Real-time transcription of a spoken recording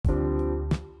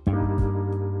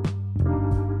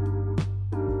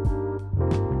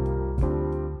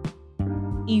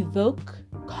evoke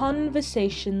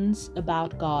conversations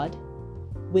about God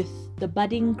with the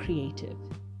budding creative.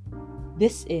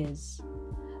 This is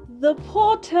The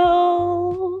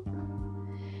Portal.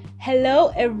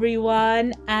 Hello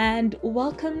everyone, and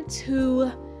welcome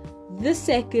to the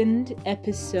second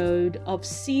episode of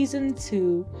season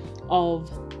 2 of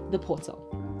The Portal.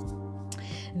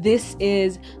 This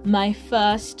is my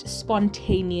first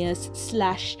spontaneous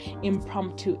 /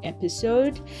 impromptu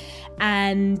episode,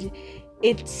 and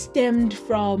it stemmed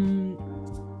from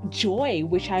joy,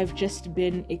 which I've just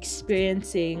been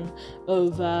experiencing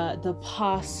over the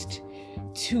past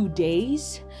 2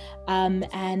 days.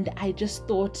 And I just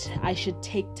thought I should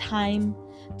take time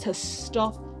to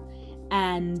stop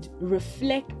and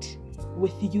reflect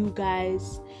with you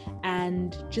guys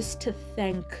and just to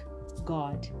thank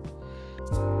God.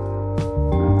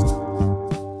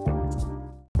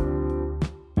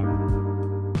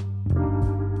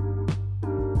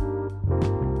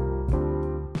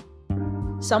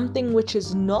 Something which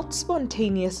is not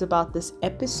spontaneous about this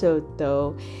episode,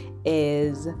 though,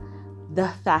 is the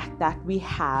fact that we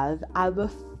have our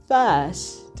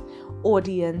first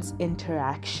audience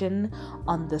interaction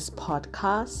on this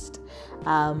podcast.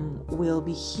 We'll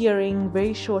be hearing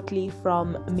very shortly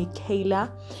from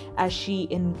Michaela as she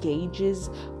engages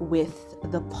with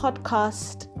the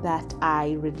podcast that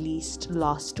I released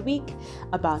last week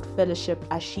about fellowship,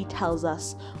 as she tells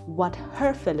us what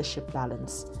her fellowship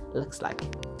balance looks like.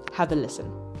 Have a listen.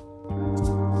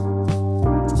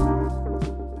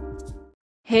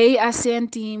 Hey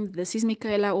ASEAN team, this is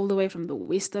Michaela all the way from the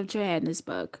west of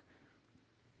Johannesburg.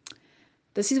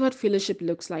 This is what fellowship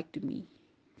looks like to me.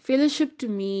 Fellowship to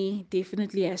me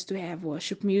definitely has to have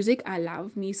worship music. I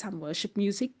love me some worship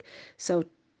music. So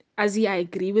Azzy, I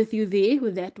agree with you there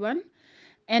with that one.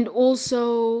 And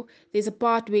also there's a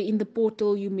part where in the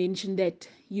portal you mentioned that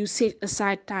you set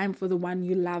aside time for the one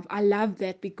you love. I love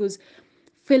that because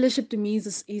fellowship to me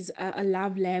is a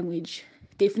love language.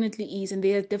 Definitely is. And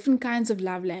there are different kinds of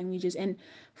love languages. And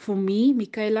for me,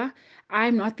 Michaela,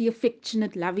 I'm not the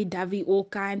affectionate, lovey-dovey, all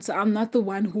kinds. So I'm not the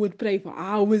one who would pray for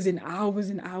hours and hours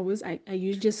and hours. I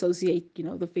usually associate,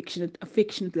 the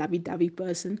affectionate, lovey-dovey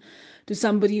person to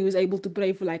somebody who is able to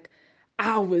pray for like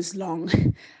hours long.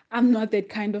 I'm not that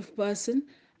kind of person.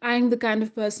 I'm the kind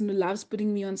of person who loves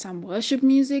putting me on some worship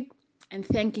music and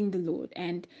thanking the Lord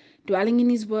and dwelling in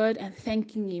his word and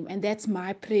thanking him. And that's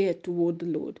my prayer toward the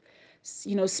Lord.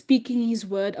 Speaking his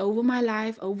word over my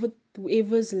life, over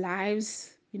whoever's lives,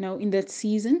 in that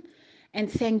season, and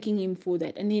thanking him for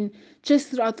that. And then just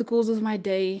throughout the course of my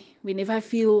day, whenever I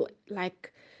feel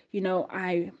like,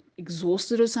 I'm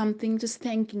exhausted or something, just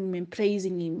thanking him and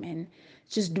praising him and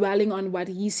just dwelling on what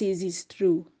he says is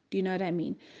true. Do you know what I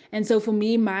mean? And so for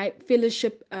me, my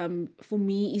fellowship for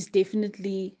me is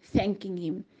definitely thanking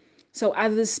him. So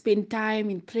others spend time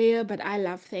in prayer, but I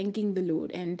love thanking the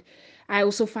Lord. And I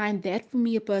also find that for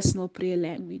me a personal prayer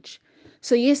language.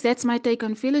 So yes, that's my take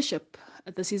on fellowship.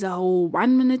 This is a whole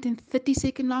 1 minute and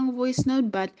 30-second long voice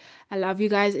note, but I love you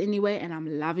guys anyway, and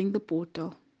I'm loving the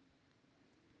portal.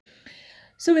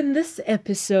 So in this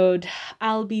episode,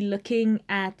 I'll be looking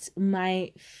at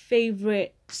my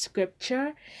favorite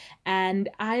scripture, and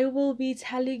I will be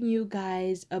telling you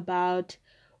guys about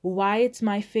why it's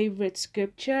my favorite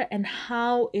scripture and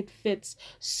how it fits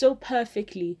so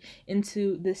perfectly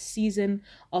into the season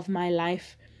of my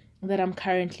life that I'm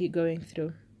currently going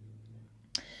through.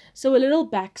 So a little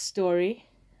backstory.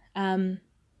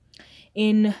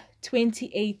 In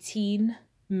 2018,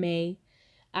 May,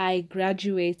 I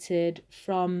graduated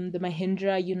from the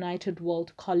Mahindra United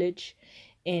World College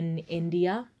in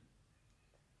India.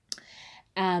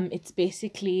 It's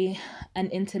basically an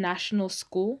international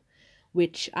school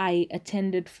which I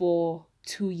attended for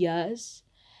 2 years,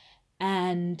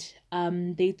 and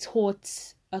they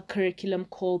taught a curriculum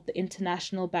called the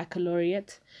International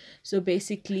Baccalaureate. So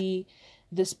basically,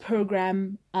 this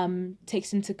program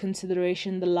takes into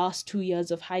consideration the last 2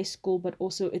 years of high school, but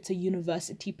also it's a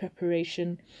university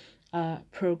preparation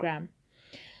program.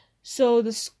 So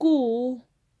the school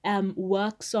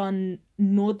works on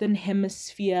Northern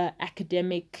Hemisphere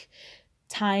academic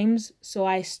times. So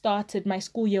my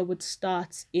school year would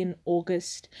start in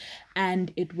August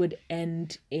and it would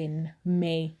end in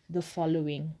May the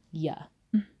following year.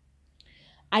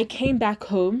 I came back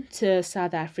home to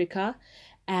South Africa,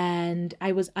 and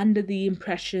I was under the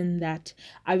impression that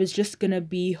I was just going to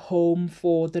be home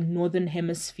for the Northern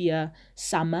Hemisphere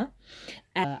summer.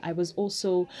 I was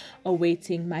also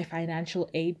awaiting my financial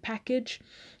aid package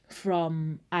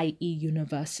from IE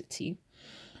University,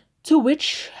 to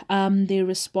which they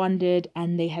responded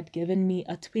and they had given me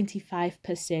a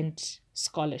 25%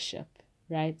 scholarship,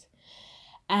 right?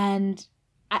 And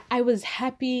I was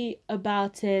happy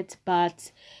about it,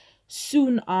 but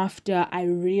soon after I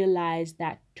realized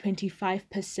that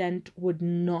 25% would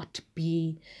not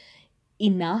be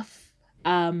enough.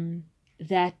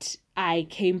 That I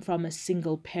came from a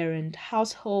single parent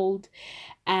household,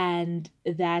 and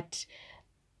that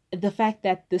the fact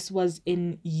that this was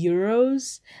in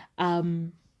euros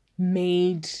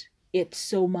made it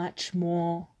so much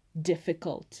more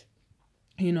difficult,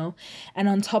 you know. And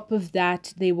on top of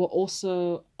that, they were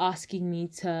also asking me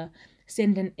to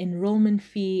send an enrollment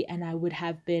fee, and I would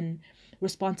have been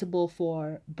responsible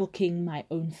for booking my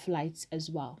own flights as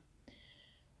well.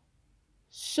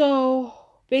 So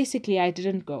basically, I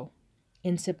didn't go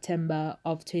in September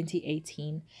of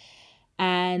 2018,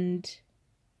 and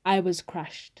I was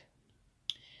crushed.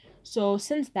 So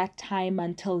since that time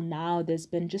until now, there's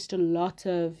been just a lot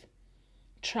of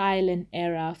trial and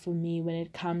error for me when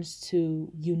it comes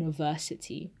to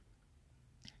university.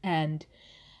 And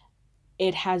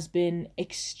it has been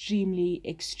extremely,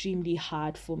 extremely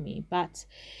hard for me. But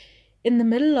in the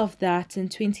middle of that, in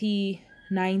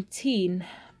 2019,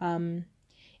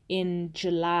 in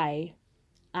July,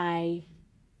 I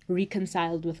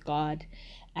reconciled with God,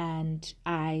 and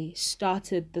I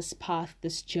started this path,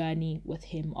 this journey with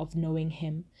Him of knowing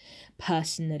Him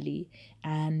personally.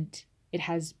 And it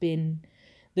has been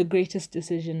the greatest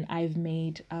decision I've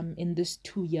made in this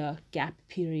 2 year gap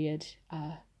period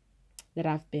that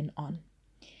I've been on.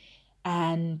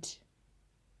 And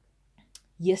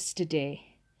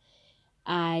yesterday,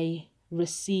 I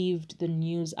received the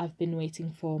news I've been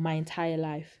waiting for my entire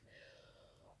life.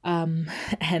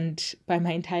 And by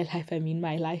my entire life, I mean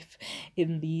my life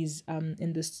in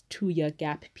this 2 year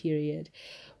gap period,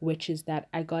 which is that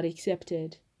I got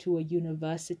accepted to a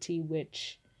university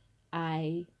which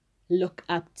I look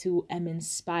up to, am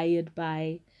inspired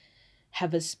by,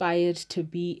 have aspired to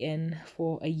be in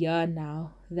for a year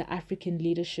now, the African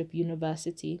Leadership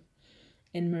University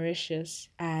in Mauritius,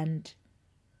 and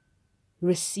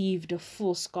received a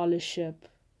full scholarship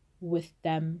with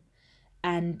them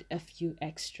and a few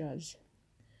extras.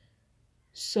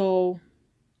 So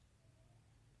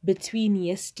between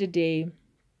yesterday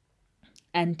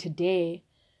and today,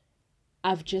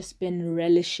 I've just been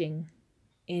relishing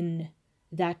in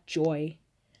that joy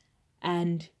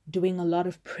and doing a lot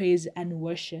of praise and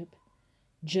worship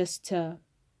just to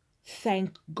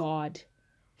thank God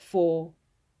for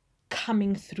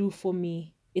coming through for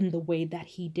me in the way that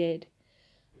He did.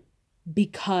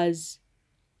 Because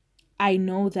I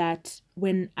know that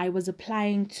when I was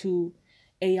applying to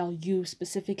ALU,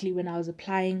 specifically when I was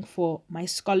applying for my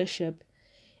scholarship,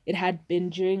 it had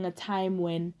been during a time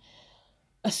when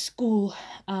a school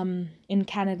in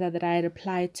Canada that I had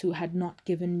applied to had not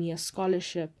given me a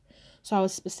scholarship. So I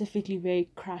was specifically very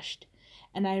crushed.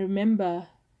 And I remember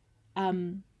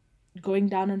going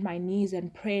down on my knees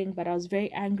and praying, but I was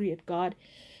very angry at God.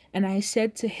 And I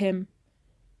said to Him,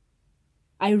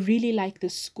 I really like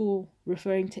this school,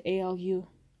 referring to ALU,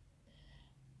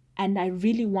 and I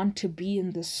really want to be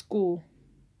in this school.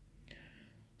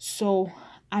 So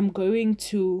I'm going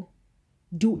to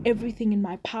do everything in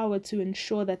my power to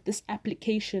ensure that this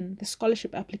application, the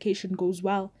scholarship application, goes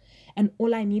well. And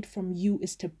all I need from you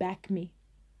is to back me.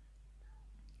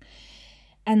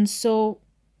 And so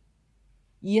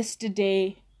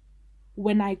yesterday,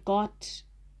 when I got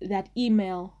that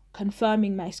email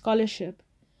confirming my scholarship,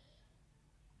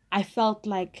 I felt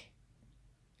like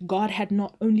God had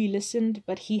not only listened,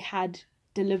 but He had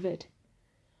delivered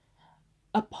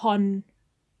upon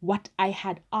what I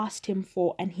had asked Him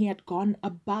for, and He had gone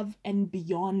above and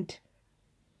beyond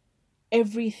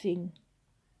everything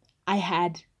I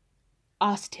had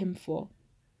asked Him for.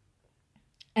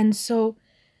 And so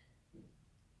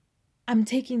I'm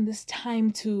taking this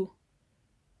time to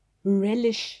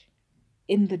relish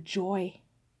in the joy,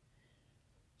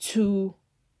 to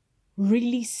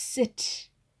really sit,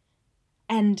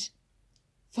 and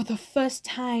for the first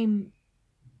time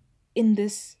in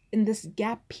this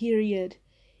gap period,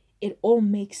 it all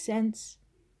makes sense.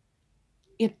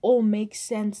 It all makes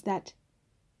sense that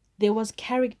there was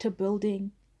character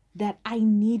building that I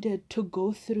needed to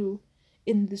go through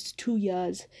in this 2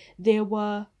 years. There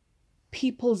were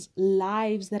people's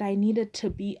lives that I needed to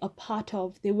be a part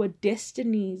of. There were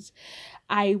destinies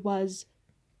I was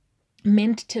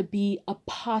meant to be a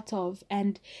part of,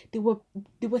 and there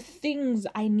were things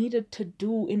I needed to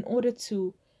do in order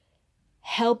to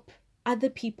help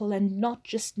other people and not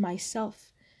just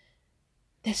myself.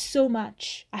 There's so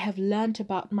much I have learned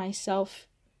about myself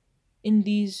in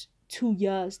these 2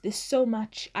 years. There's so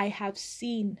much I have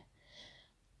seen.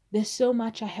 There's so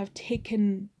much I have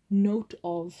taken note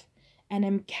of and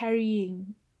am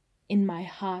carrying in my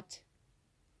heart.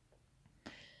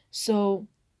 So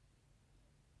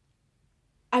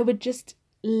I would just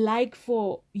like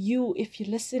for you, if you're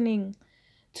listening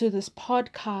to this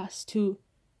podcast, to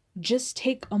just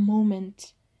take a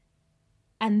moment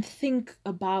and think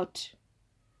about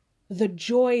the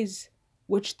joys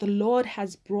which the Lord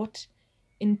has brought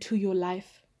into your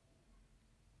life,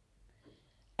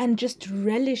 and just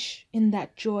relish in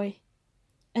that joy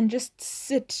and just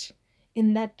sit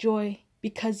in that joy,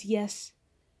 because yes,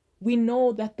 we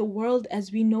know that the world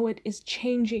as we know it is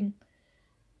changing,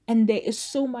 and there is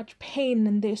so much pain,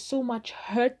 and there's so much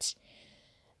hurt,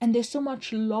 and there's so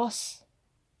much loss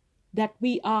that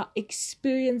we are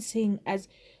experiencing as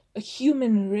a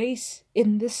human race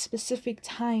in this specific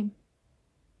time.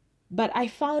 But I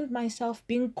found myself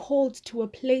being called to a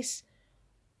place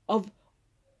of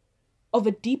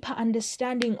a deeper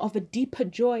understanding, of a deeper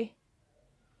joy.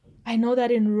 I know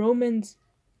that in Romans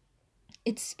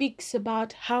it speaks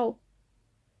about how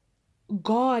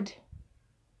God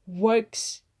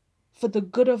works for the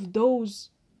good of those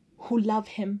who love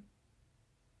him,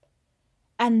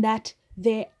 and that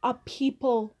there are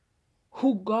people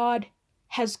who God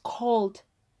has called,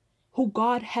 who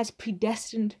God has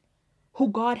predestined, who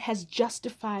God has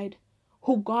justified,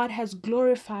 who God has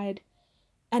glorified.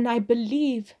 And I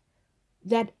believe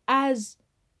that as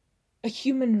a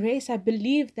human race, I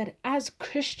believe that as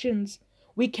Christians,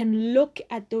 we can look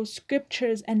at those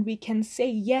scriptures and we can say,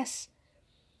 yes,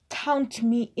 count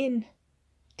me in,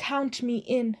 count me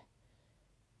in.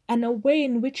 And a way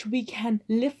in which we can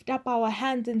lift up our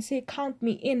hands and say, count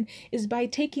me in, is by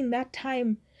taking that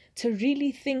time to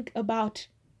really think about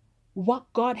what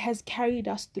God has carried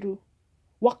us through,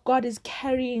 what God is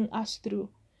carrying us through,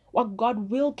 what God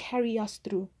will carry us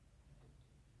through,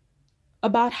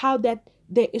 about how that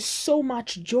there is so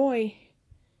much joy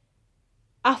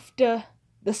after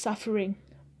the suffering.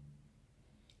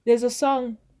 There's a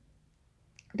song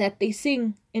that they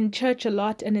sing in church a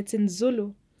lot, and it's in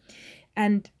Zulu.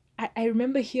 And I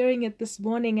remember hearing it this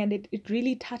morning, and it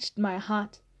really touched my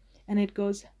heart. And it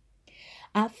goes,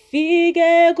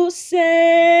 Afike kuseni,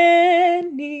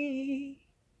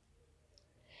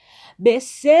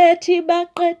 besethi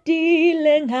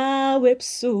baqedile ngawe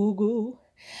ebusuku.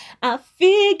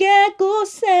 Afike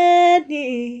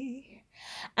kuseni,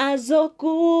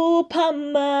 azokupha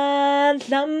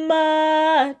amandla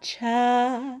amatsha.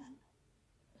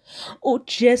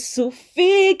 uJesu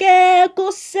ufike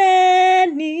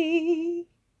kuseni,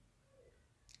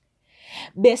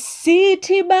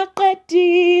 besithi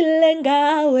baqedile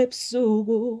ngawe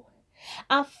ebusuku.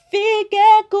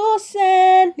 Afike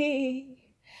kuseni,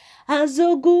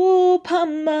 azokupha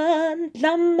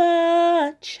amandla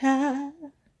amatsha.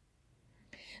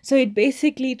 So it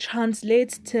basically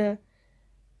translates to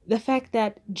the fact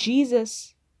that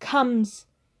Jesus comes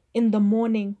in the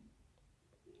morning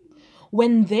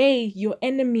when they, your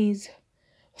enemies,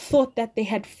 thought that they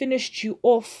had finished you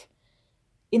off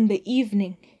in the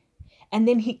evening. And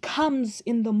then he comes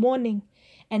in the morning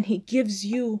and he gives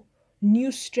you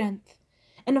new strength.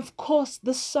 And of course,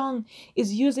 this song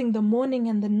is using the morning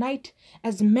and the night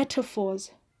as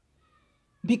metaphors,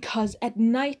 because at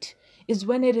night is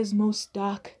when it is most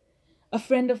dark. A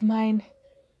friend of mine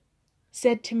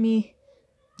said to me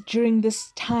during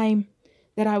this time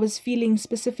that I was feeling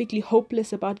specifically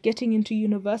hopeless about getting into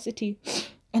university,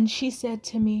 and she said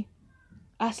to me,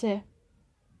 Ase,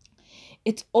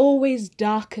 it's always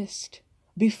darkest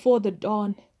before the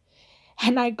dawn.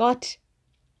 And I got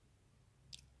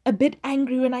a bit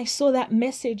angry when I saw that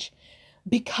message,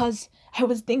 because I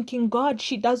was thinking, God,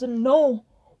 she doesn't know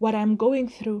what I'm going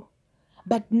through.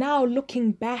 But now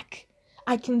looking back,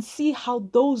 I can see how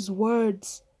those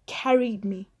words carried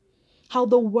me, how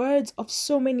the words of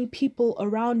so many people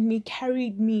around me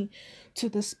carried me to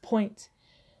this point.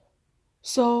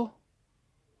 So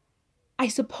I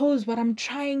suppose what I'm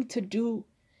trying to do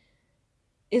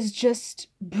is just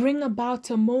bring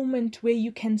about a moment where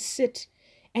you can sit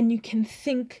and you can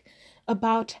think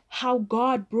about how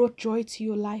God brought joy to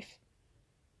your life,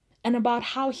 and about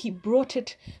how he brought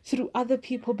it through other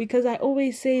people. Because I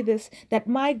always say this, that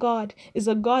my God is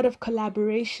a God of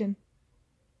collaboration.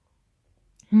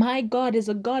 My God is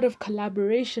a God of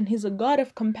collaboration. He's a God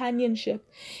of companionship.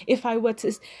 If I were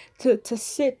to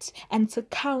sit and to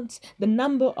count the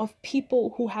number of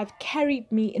people who have carried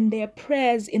me in their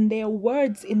prayers, in their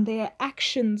words, in their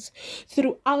actions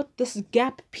throughout this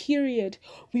gap period,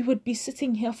 we would be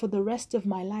sitting here for the rest of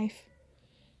my life,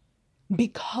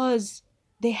 because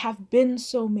there have been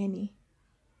so many.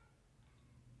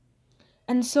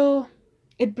 And so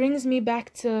it brings me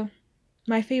back to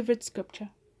my favorite scripture,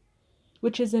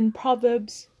 which is in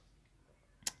Proverbs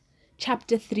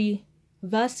chapter 3,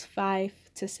 verse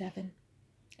 5 to 7.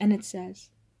 And it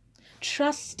says,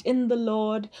 "Trust in the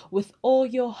Lord with all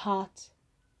your heart,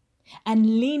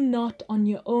 and lean not on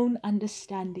your own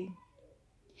understanding.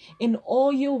 In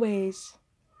all your ways,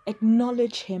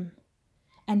 acknowledge him,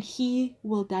 and he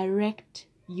will direct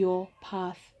your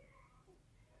path."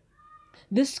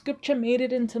 This scripture made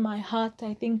it into my heart,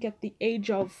 I think, at the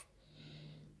age of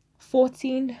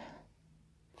 14,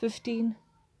 15.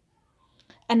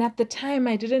 And at the time,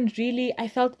 I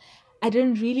felt I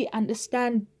didn't really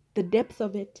understand the depth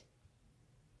of it.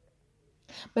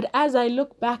 But as I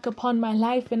look back upon my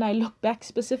life, and I look back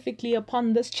specifically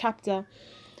upon this chapter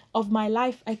of my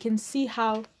life, I can see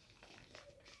how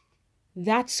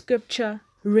that scripture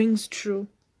rings true.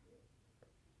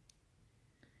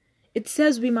 It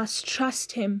says we must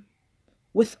trust him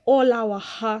with all our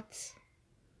hearts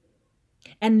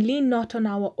and lean not on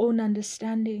our own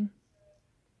understanding.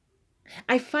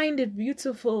 I find it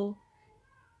beautiful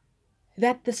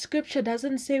that the scripture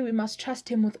doesn't say we must trust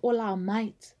him with all our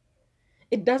might.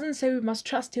 It doesn't say we must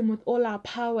trust him with all our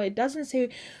power. It doesn't say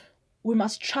we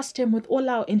must trust him with all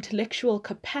our intellectual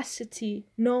capacity.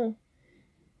 No.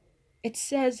 It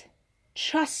says,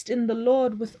 trust in the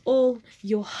Lord with all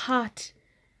your heart.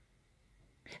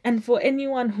 And for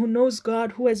anyone who knows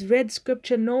God, who has read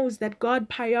scripture, knows that God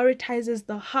prioritizes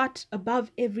the heart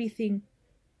above everything,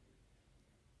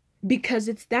 because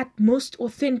it's that most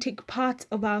authentic part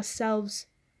of ourselves.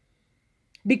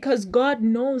 Because God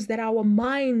knows that our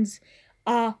minds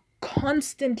are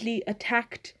constantly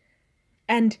attacked.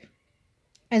 And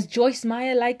as Joyce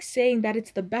Meyer likes saying, that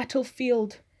it's the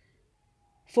battlefield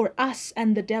for us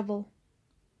and the devil.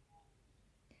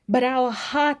 But our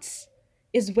hearts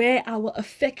is where our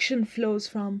affection flows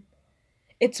from.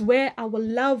 It's where our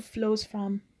love flows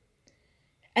from.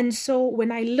 And so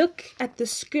when I look at the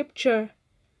scripture,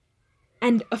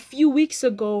 and a few weeks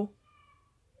ago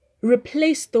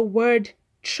replaced the word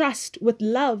trust with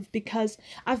love, because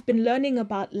I've been learning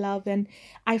about love, and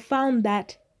I found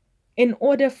that in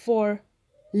order for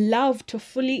love to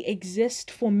fully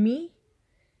exist for me,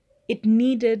 it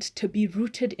needed to be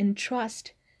rooted in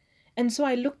trust. And so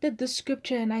I looked at the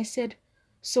scripture and I said,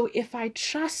 so if I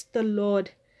trust the Lord,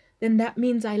 then that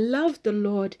means I love the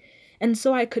Lord. And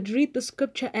so I could read the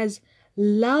scripture as,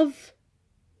 love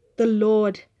the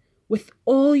Lord with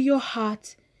all your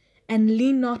heart and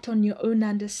lean not on your own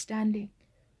understanding.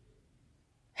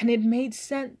 And it made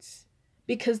sense,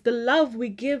 because the love we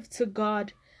give to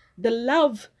God, the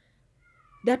love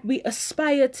that we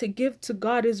aspire to give to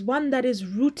God, is one that is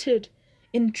rooted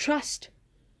in trust,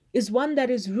 is one that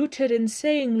is rooted in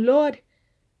saying, Lord,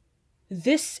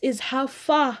 this is how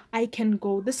far I can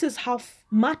go. This is how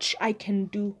much I can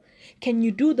do. Can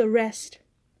you do the rest?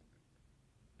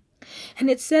 And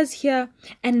it says here,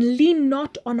 and lean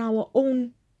not on our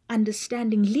own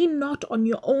understanding. Lean not on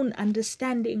your own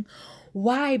understanding.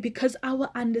 Why? Because our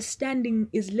understanding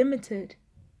is limited.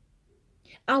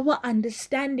 Our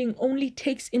understanding only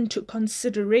takes into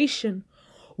consideration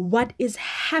what is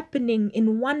happening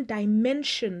in one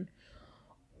dimension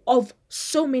of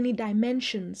so many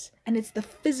dimensions, and it's the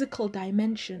physical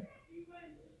dimension.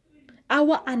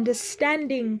 Our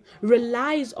understanding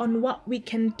relies on what we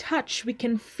can touch, we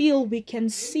can feel, we can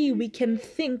see, we can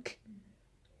think.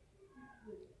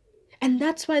 And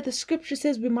that's why the scripture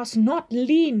says we must not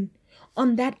lean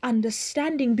on that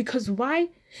understanding. Because why?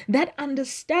 That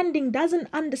understanding doesn't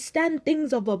understand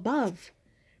things of above.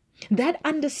 That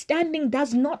understanding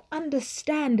does not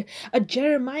understand a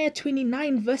Jeremiah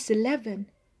 29 verse 11.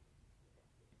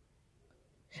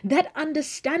 That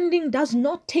understanding does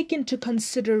not take into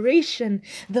consideration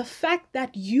the fact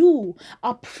that you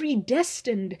are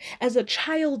predestined as a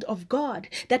child of God,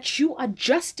 that you are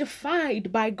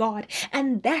justified by God,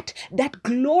 and that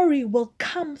glory will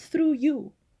come through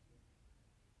you.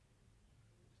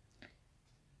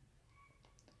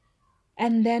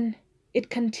 And then it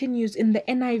continues in the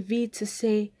NIV to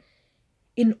say,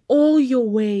 in all your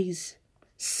ways,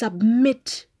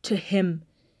 submit to him,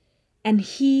 and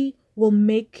he will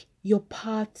make your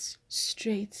paths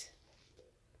straight.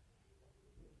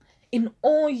 In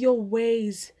all your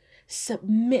ways,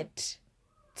 submit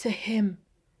to him.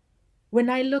 When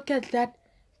I look at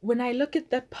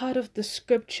that part of the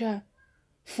scripture,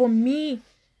 for me,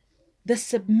 the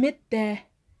submit there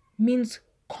means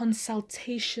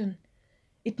consultation.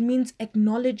 It means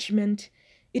acknowledgement.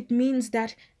 It means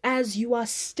that as you are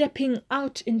stepping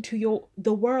out into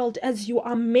the world, as you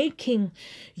are making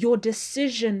your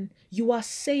decision, you are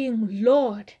saying,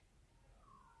 Lord,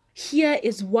 here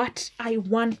is what I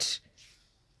want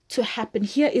to happen.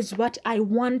 Here is what I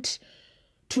want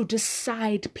to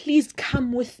decide. Please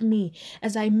come with me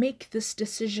as I make this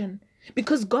decision.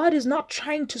 Because God is not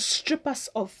trying to strip us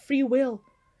of free will.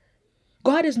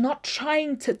 God is not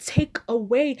trying to take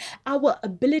away our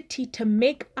ability to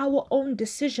make our own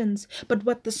decisions. But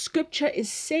what the scripture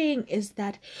is saying is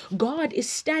that God is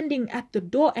standing at the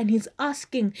door and he's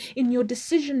asking, in your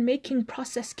decision-making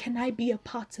process, can I be a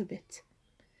part of it?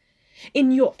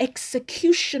 In your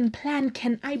execution plan,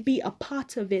 can I be a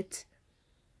part of it?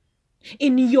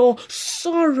 In your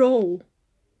sorrow,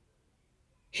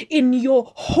 in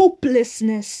your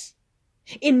hopelessness,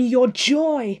 in your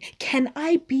joy, can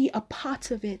I be a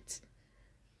part of it?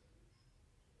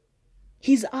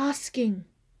 He's asking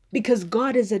because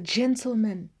God is a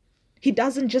gentleman. He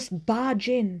doesn't just barge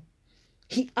in.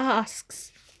 He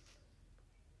asks.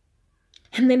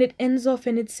 And then it ends off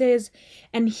and it says,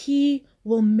 and he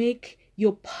will make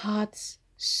your paths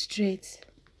straight.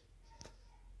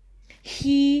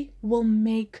 He will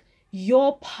make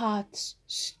your paths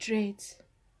straight.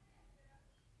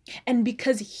 And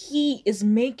because he is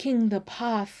making the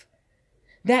path,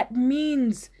 that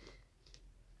means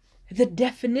the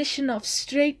definition of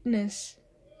straightness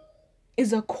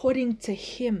is according to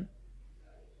him,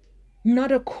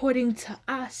 not according to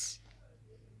us.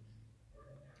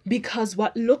 Because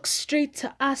what looks straight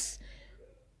to us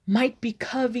might be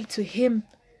curvy to him.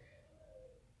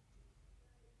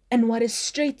 And what is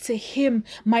straight to him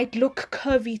might look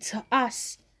curvy to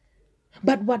us.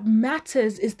 But what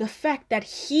matters is the fact that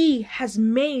he has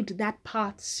made that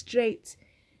path straight.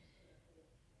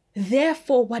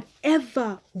 Therefore,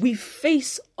 whatever we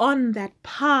face on that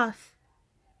path,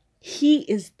 he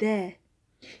is there.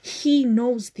 He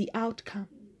knows the outcome.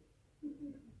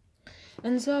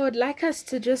 And so I would like us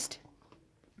to just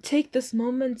take this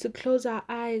moment to close our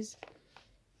eyes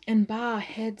and bow our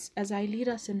heads as I lead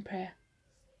us in prayer.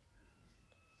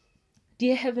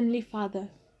 Dear Heavenly Father,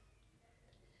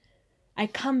 I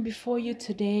come before you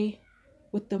today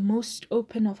with the most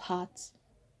open of hearts.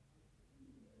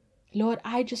 Lord,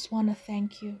 I just want to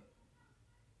thank you.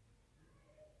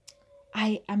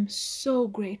 I am so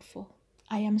grateful.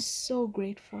 I am so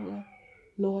grateful,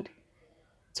 Lord,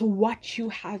 to what you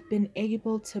have been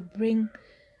able to bring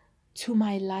to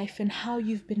my life and how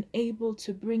you've been able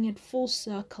to bring it full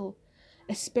circle,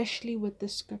 especially with the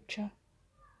scripture.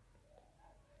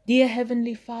 Dear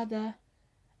Heavenly Father,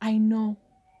 I know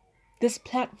this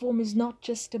platform is not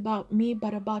just about me,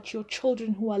 but about your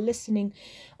children who are listening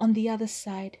on the other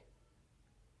side.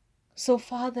 So,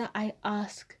 Father, I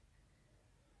ask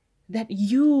that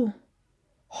you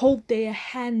hold their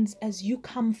hands as you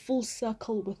come full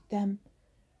circle with them.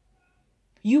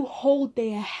 You hold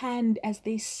their hand as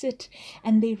they sit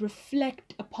and they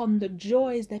reflect upon the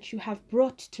joys that you have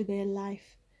brought to their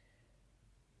life.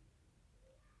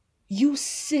 You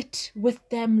sit with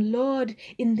them, Lord,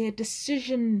 in their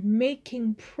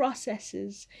decision-making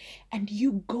processes, and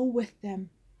you go with them.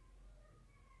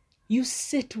 You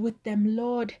sit with them,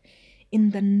 Lord,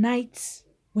 in the nights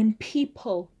when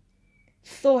people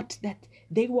thought that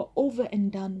they were over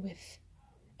and done with.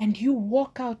 And you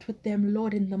walk out with them,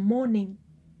 Lord, in the morning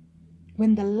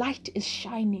when the light is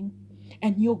shining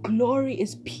and your glory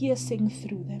is piercing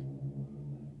through them.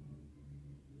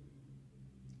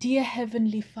 Dear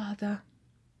Heavenly Father,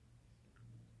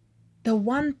 the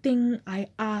one thing I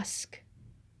ask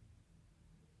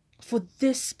for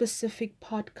this specific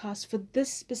podcast, for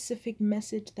this specific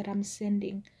message that I'm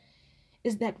sending,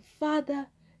 is that, Father,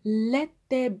 let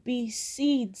there be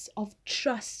seeds of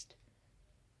trust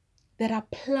that are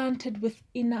planted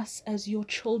within us as your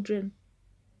children.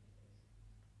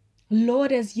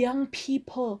 Lord, as young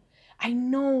people, I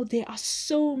know there are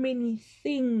so many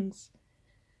things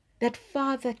that,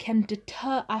 Father, can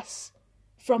deter us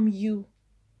from you,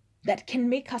 that can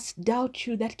make us doubt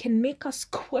you, that can make us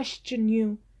question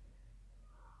you.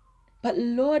 But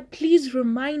Lord, please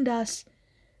remind us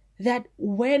that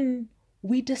when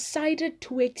we decided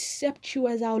to accept you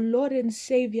as our Lord and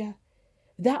Savior,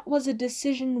 that was a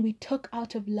decision we took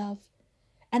out of love.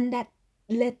 And that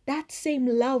let that same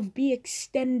love be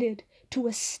extended to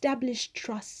establish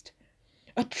trust.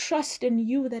 A trust in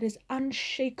you that is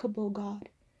unshakable, God.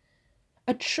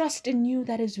 A trust in you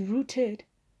that is rooted.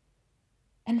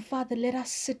 And Father, let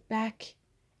us sit back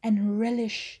and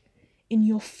relish in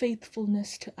your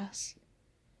faithfulness to us.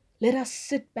 Let us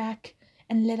sit back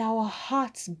and let our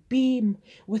hearts beam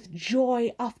with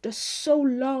joy after so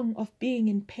long of being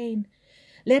in pain.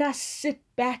 Let us sit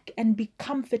back and be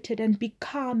comforted and be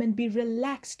calm and be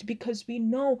relaxed because we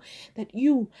know that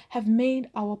you have made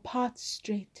our path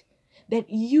straight, that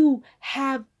you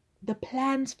have the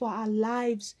plans for our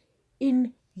lives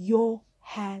in your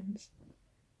hands.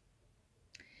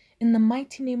 In the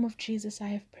mighty name of Jesus, I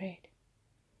have prayed.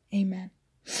 Amen.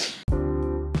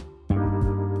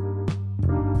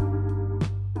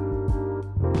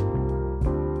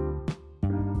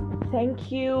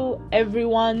 Thank you,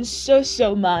 everyone,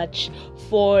 so much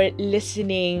for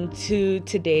listening to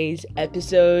today's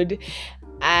episode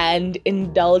and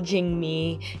indulging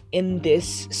me in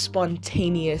this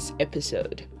spontaneous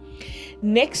episode.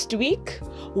 Next week,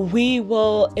 we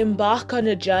will embark on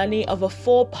a journey of a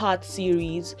 4-part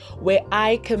series where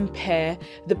I compare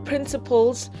the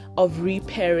principles of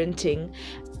reparenting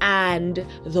and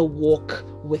the walk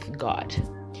with God.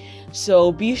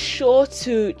 So be sure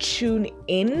to tune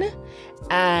in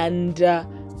and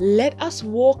let us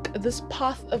walk this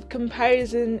path of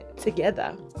comparison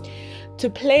together. To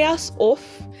play us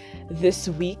off this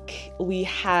week, we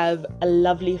have a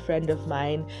lovely friend of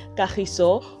mine,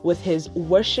 Kagiso, with his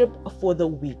Worship for the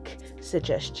Week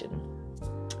suggestion.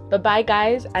 Bye-bye,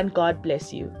 guys, and God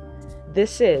bless you.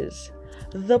 This is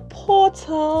The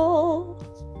Portal.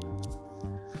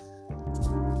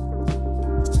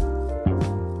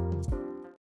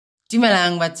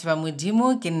 Dumelang batho ba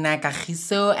Modimo, ke nna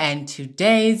Kagiso, and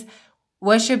today's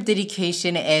worship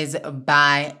dedication is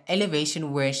by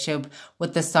Elevation Worship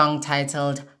with the song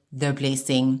titled The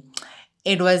Blessing.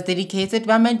 It was dedicated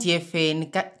by my dear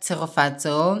friend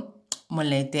Tserofatso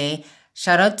Molete.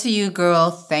 Shout out to you,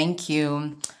 girl. Thank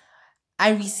you.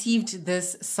 I received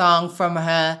this song from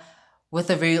her with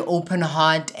a very open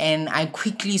heart, and I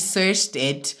quickly searched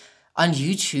it on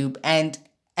YouTube. And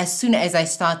as soon as I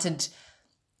started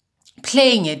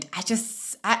playing it,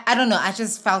 I don't know, I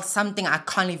just felt something I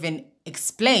can't even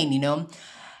explain,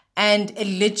 and it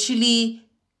literally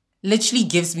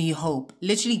gives me hope,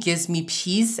 literally gives me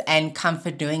peace and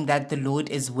comfort knowing that the Lord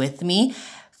is with me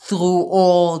through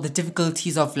all the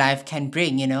difficulties of life can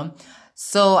bring,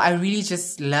 So I really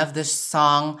just love this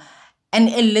song, and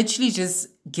it literally just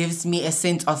gives me a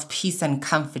sense of peace and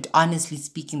comfort. Honestly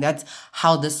speaking, that's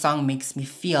how the song makes me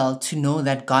feel, to know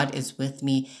that God is with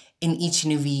me in each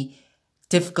and every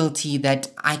difficulty that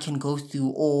I can go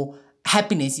through, or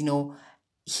happiness.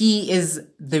 He is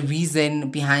the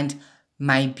reason behind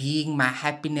my being, my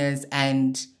happiness,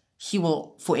 and he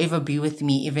will forever be with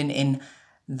me even in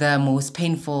the most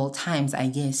painful times, I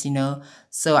guess.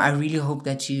 So I really hope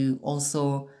that you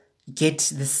also get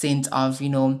the sense of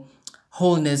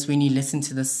wholeness when you listen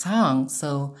to the song.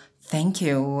 So thank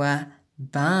you.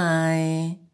 Bye.